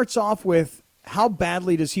 it starts off with how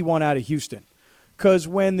badly does he want out of Houston? Because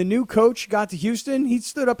when the new coach got to Houston, he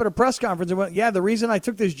stood up at a press conference and went, yeah, the reason I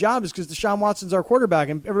took this job is because Deshaun Watson's our quarterback.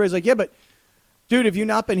 And everybody's like, yeah, but, dude, have you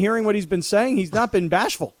not been hearing what he's been saying? He's not been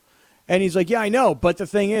bashful. And he's like, yeah, I know. But the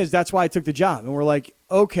thing is, that's why I took the job. And we're like,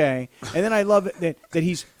 okay. And then I love it that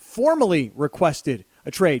he's formally requested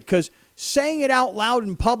a trade because saying it out loud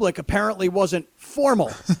in public apparently wasn't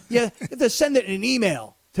formal. You have to send it in an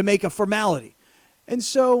email to make a formality. And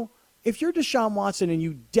so if you're Deshaun Watson and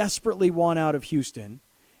you desperately want out of Houston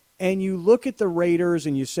and you look at the Raiders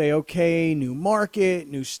and you say, okay, new market,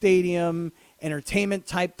 new stadium, entertainment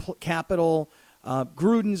type capital,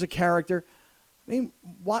 Gruden's a character. I mean,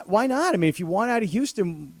 why not? I mean, if you want out of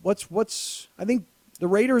Houston, I think the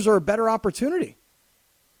Raiders are a better opportunity.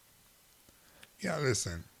 Yeah,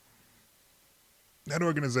 listen. That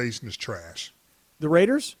organization is trash. The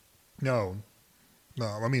Raiders? No.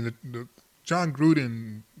 I mean, John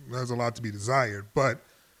Gruden has a lot to be desired, but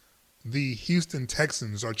the Houston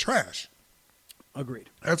Texans are trash. Agreed.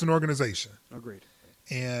 As an organization. Agreed.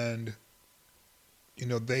 And,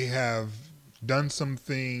 they have done some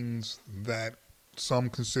things that some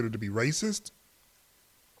consider to be racist.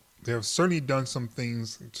 They have certainly done some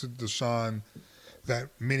things to Deshaun that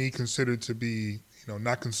many consider to be,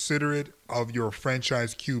 not considerate of your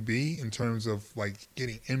franchise QB in terms of like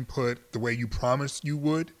getting input the way you promised you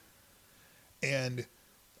would. And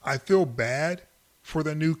I feel bad for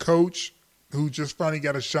the new coach who just finally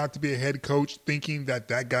got a shot to be a head coach thinking that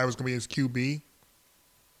guy was going to be his QB.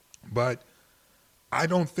 But I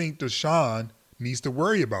don't think Deshaun needs to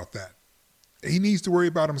worry about that. He needs to worry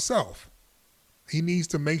about himself. He needs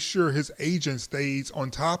to make sure his agent stays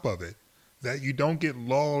on top of it, that you don't get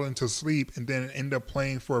lulled into sleep and then end up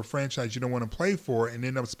playing for a franchise you don't want to play for and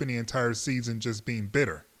end up spending the entire season just being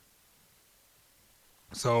bitter.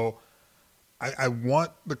 So I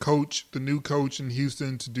want the new coach in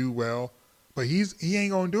Houston to do well, but he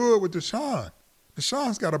ain't going to do it with Deshaun.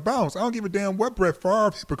 Deshaun's got to bounce. I don't give a damn what Brett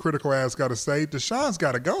Favre hypocritical ass got to say. Deshaun's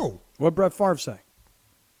got to go. What Brett Favre say?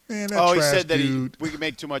 Man, that he trash said that dude. we can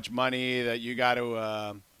make too much money, that you got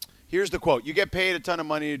to here's the quote. You get paid a ton of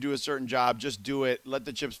money to do a certain job. Just do it. Let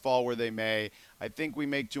the chips fall where they may. I think we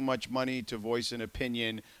make too much money to voice an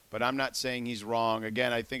opinion, but I'm not saying he's wrong.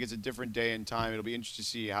 Again, I think it's a different day and time. It'll be interesting to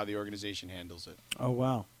see how the organization handles it. Oh,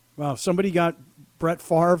 wow. Wow. Somebody got Brett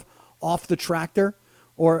Favre off the tractor,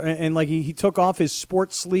 and like he took off his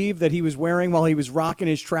sports sleeve that he was wearing while he was rocking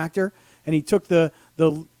his tractor, and he took the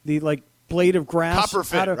like blade of grass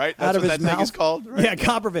Copperfit, right? That's out of what his that mouth. thing is called, right? Yeah,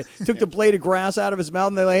 Copperfit. Took the blade of grass out of his mouth,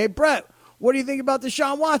 and they're like, "Hey, Brett, what do you think about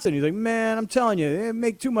Deshaun Watson?" He's like, "Man, I'm telling you, they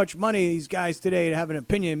make too much money, these guys today, to have an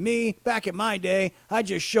opinion. Me, back in my day, I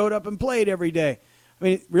just showed up and played every day." I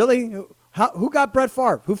mean, really? Who got Brett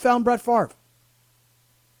Favre? Who found Brett Favre?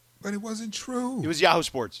 But it wasn't true. It was Yahoo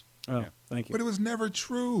Sports. Oh, Yeah. thank you. But it was never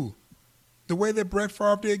true. The way that Brett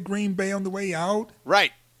Favre did Green Bay on the way out,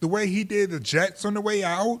 Right. the way he did the Jets on the way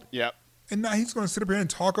out, Yep. and now he's going to sit up here and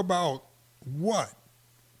talk about what?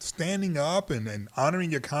 Standing up and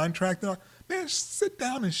honoring your contract? Man, sit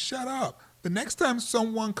down and shut up. The next time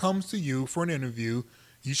someone comes to you for an interview,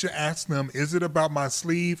 you should ask them, is it about my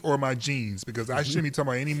sleeve or my jeans? Because I shouldn't be talking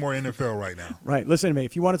about any more NFL right now. Right. Listen to me.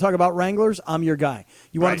 If you want to talk about Wranglers, I'm your guy.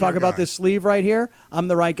 You want Right, to talk your about guy. this sleeve right here? I'm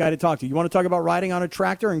the right guy to talk to. You want to talk about riding on a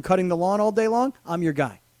tractor and cutting the lawn all day long? I'm your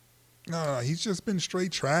guy. No, he's just been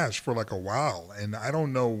straight trash for like a while. And I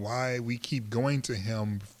don't know why we keep going to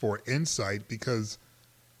him for insight, because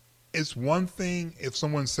it's one thing if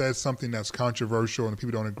someone says something that's controversial and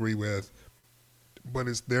people don't agree with, but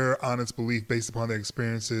it's their honest belief based upon their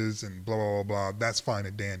experiences and blah, blah, blah, blah. That's fine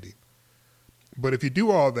and dandy. But if you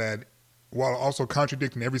do all that while also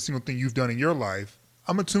contradicting every single thing you've done in your life,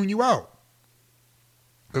 I'm going to tune you out.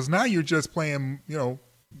 Because now you're just playing, to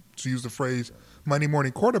use the phrase, Monday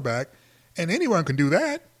morning quarterback, and anyone can do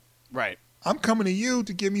that. Right. I'm coming to you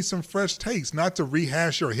to give me some fresh takes, not to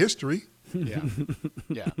rehash your history. Yeah.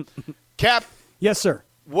 Yeah. Cap, Yes, sir.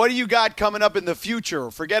 what do you got coming up in the future?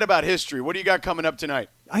 Forget about history. What do you got coming up tonight?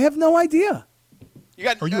 I have no idea. You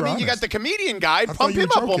got. Oh, you're you got honest. the comedian guy. thought Pump you were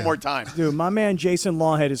him up one joking. more time. Dude, my man Jason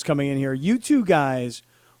Lawhead is coming in here. You two guys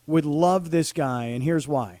would love this guy, and here's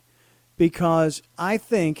why. Because I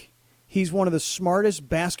think he's one of the smartest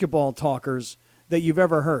basketball talkers that you've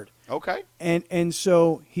ever heard. Okay. And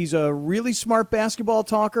so he's a really smart basketball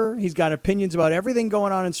talker. He's got opinions about everything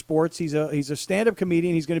going on in sports. He's a stand-up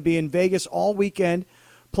comedian. He's going to be in Vegas all weekend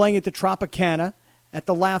playing at the Tropicana at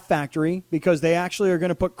the Laugh Factory, because they actually are going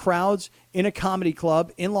to put crowds in a comedy club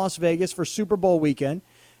in Las Vegas for Super Bowl weekend.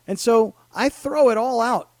 And so I throw it all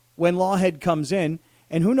out when Lawhead comes in,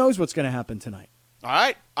 and who knows what's going to happen tonight. All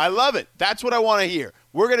right. I love it. That's what I want to hear.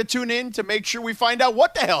 We're going to tune in to make sure we find out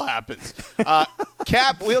what the hell happens.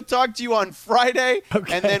 Cap, we'll talk to you on Friday,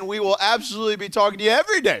 Okay. and then we will absolutely be talking to you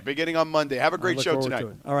every day beginning on Monday. Have a I great look show forward tonight. to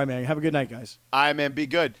it. All right, man. Have a good night, guys. All right, man. Be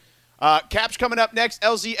good. Cap's coming up next.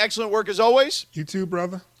 LZ, excellent work as always. You too,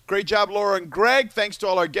 brother. Great job, Laura and Greg. Thanks to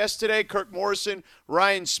all our guests today, Kirk Morrison,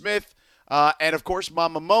 Ryan Smith, and, of course,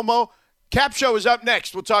 Mama Momo. Cap Show is up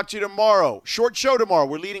next. We'll talk to you tomorrow. Short show tomorrow.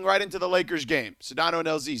 We're leading right into the Lakers game. Sedano and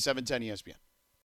LZ, 710 ESPN.